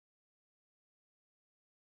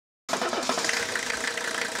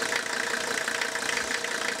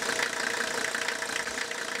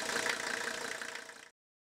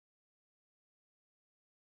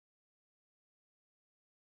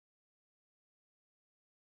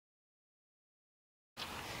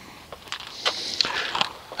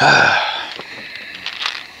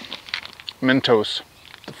Mentos,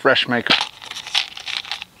 the fresh maker.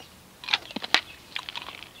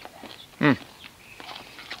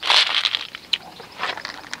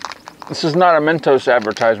 This is not a Mentos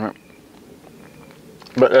advertisement,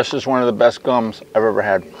 but this is one of the best gums I've ever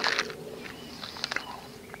had.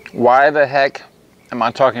 Why the heck am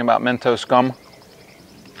I talking about Mentos gum?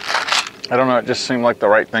 I don't know, it just seemed like the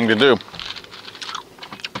right thing to do.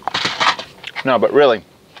 No, but really,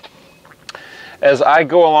 as I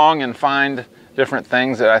go along and find different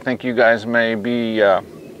things that I think you guys may be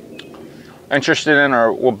interested in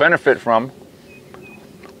or will benefit from,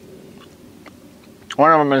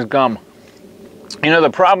 one of them is gum. You know, the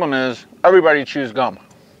problem is everybody chews gum.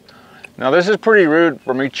 Now, this is pretty rude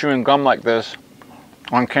for me chewing gum like this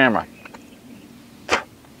on camera.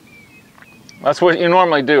 That's what you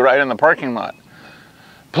normally do right in the parking lot.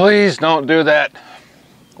 Please don't do that.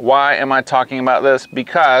 Why am I talking about this?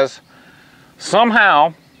 Because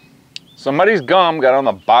somehow somebody's gum got on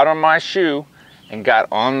the bottom of my shoe and got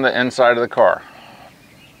on the inside of the car.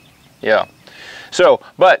 Yeah. So,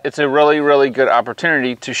 but it's a really, really good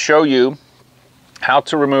opportunity to show you how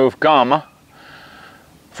to remove gum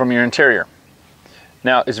from your interior.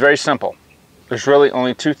 Now, it's very simple. There's really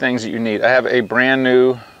only two things that you need. I have a brand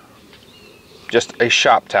new, just a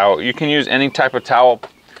shop towel. You can use any type of towel.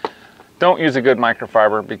 Don't use a good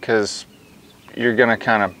microfiber because you're gonna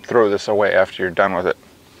kind of throw this away after you're done with it.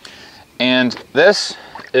 And this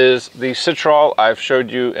is the citral I've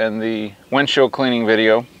showed you in the windshield cleaning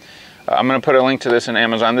video. I'm gonna put a link to this in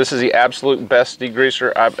Amazon. This is the absolute best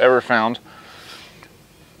degreaser I've ever found.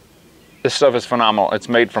 This stuff is phenomenal. It's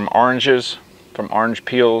made from oranges, from orange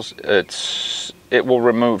peels. It will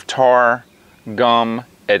remove tar, gum,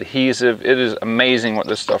 adhesive. It is amazing what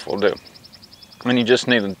this stuff will do. And you just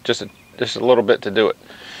need just a little bit to do it.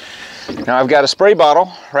 Now I've got a spray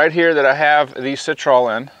bottle right here that I have the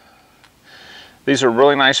citral in. These are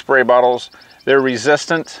really nice spray bottles. They're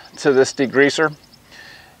resistant to this degreaser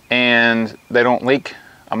and they don't leak.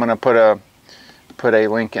 I'm gonna put a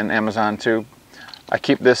link in Amazon too. I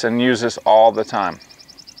keep this and use this all the time.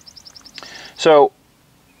 So,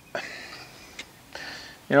 you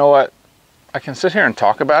know what? I can sit here and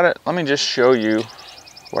talk about it. Let me just show you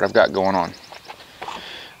what I've got going on.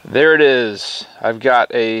 There it is. I've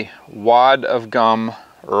got a wad of gum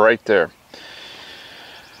right there.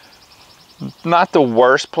 Not the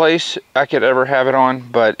worst place I could ever have it on,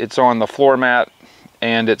 but it's on the floor mat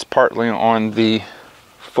and it's partly on the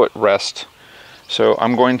footrest. So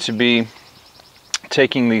I'm going to be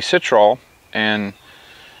taking the citral and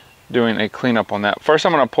doing a cleanup on that. First,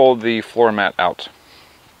 I'm going to pull the floor mat out.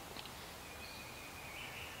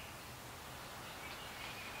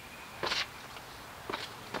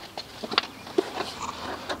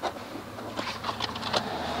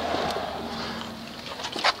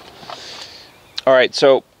 All right,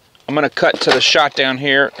 so I'm going to cut to the shot down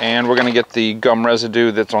here and we're going to get the gum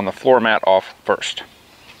residue that's on the floor mat off first.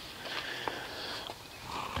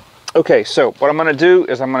 Okay, so what I'm going to do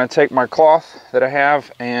is I'm going to take my cloth that I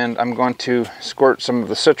have and I'm going to squirt some of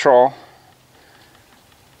the citral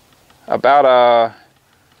about a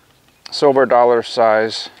silver dollar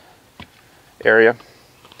size area,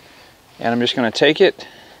 and I'm just going to take it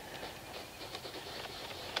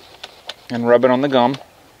and rub it on the gum.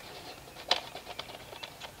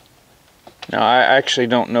 Now I actually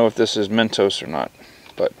don't know if this is Mentos or not,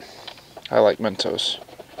 but I like Mentos.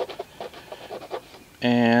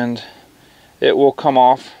 And it will come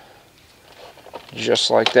off just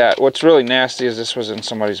like that. What's really nasty is this was in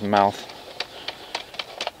somebody's mouth.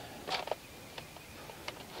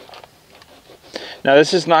 Now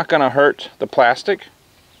this is not going to hurt the plastic.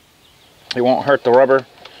 It won't hurt the rubber.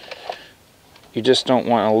 You just don't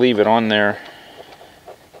want to leave it on there.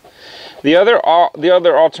 The other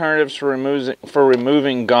alternatives for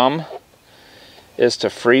removing gum is to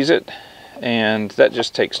freeze it, and that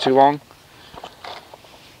just takes too long.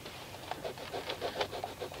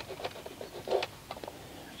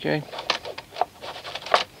 Okay,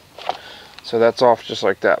 so that's off just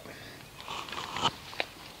like that.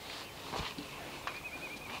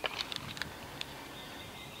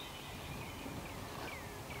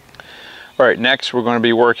 All right, next we're going to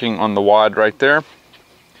be working on the wad right there,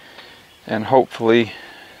 and hopefully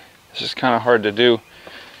this is kind of hard to do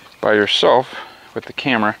by yourself with the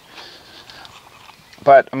camera,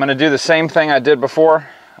 but I'm going to do the same thing I did before.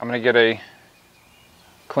 I'm going to get a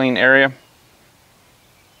clean area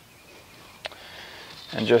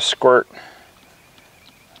and just squirt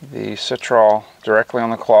the citral directly on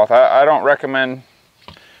the cloth. I don't recommend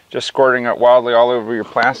just squirting it wildly all over your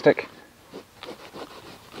plastic.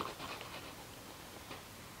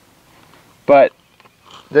 But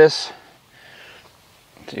this,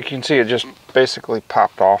 you can see it just basically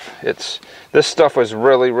popped off. This stuff was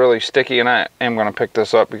really sticky, and I am going to pick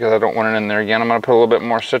this up because I don't want it in there again. I'm going to put a little bit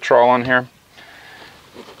more citral on here.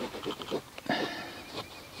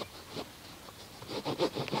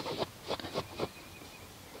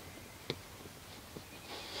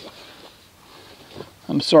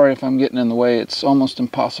 I'm sorry if I'm getting in the way. It's almost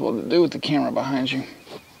impossible to do with the camera behind you.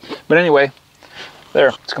 But anyway, there,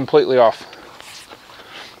 it's completely off.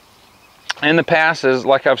 In the past, as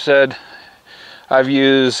like I've said, I've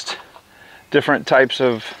used different types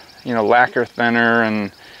of, you know, lacquer thinner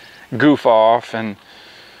and goof off and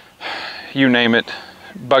you name it,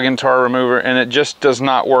 bug and tar remover, and it just does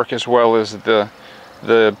not work as well as the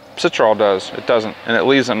citral does. It doesn't, and it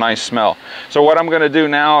leaves a nice smell. So what I'm going to do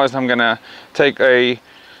now is I'm going to take a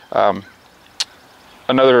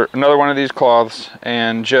another one of these cloths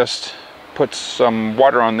and just put some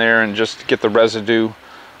water on there and just get the residue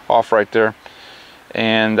off right there,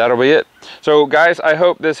 and that'll be it. So guys, I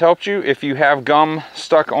hope this helped you. If you have gum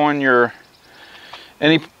stuck on your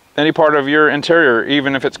any part of your interior,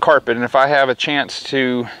 even if it's carpet, and if I have a chance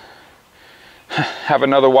to have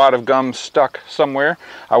another wad of gum stuck somewhere,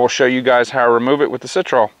 I will show you guys how I remove it with the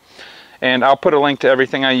citral. And I'll put a link to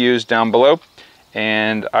everything I use down below,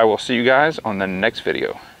 and I will see you guys on the next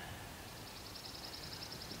video.